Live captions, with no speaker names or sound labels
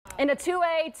In a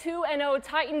 2A, 2-0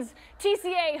 Titans,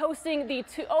 TCA hosting the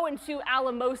 0-2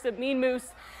 Alamosa Mean Moose.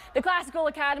 The Classical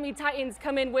Academy Titans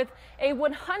come in with a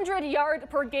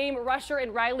 100-yard-per-game rusher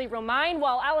in Riley Romine,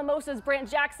 while Alamosa's Brant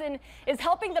Jackson is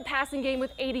helping the passing game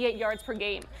with 88 yards per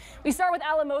game. We start with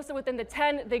Alamosa within the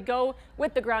 10. They go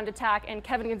with the ground attack, and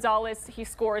Kevin Gonzalez, he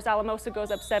scores. Alamosa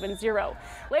goes up 7-0.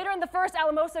 Later in the first,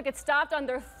 Alamosa gets stopped on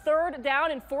their third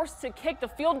down and forced to kick the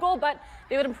field goal, but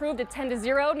they would improve to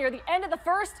 10-0. Near the end of the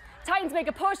first, Titans make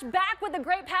a push back with a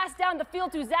great pass down the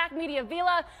field to Zach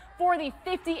Mediavilla for the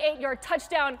 58-yard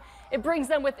touchdown. It brings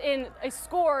them within a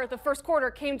score. The first quarter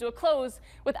came to a close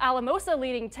with Alamosa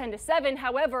leading 10-7.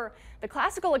 However, the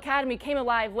Classical Academy came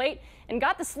alive late and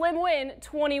got the slim win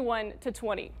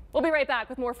 21-20. We'll be right back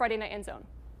with more Friday Night End Zone.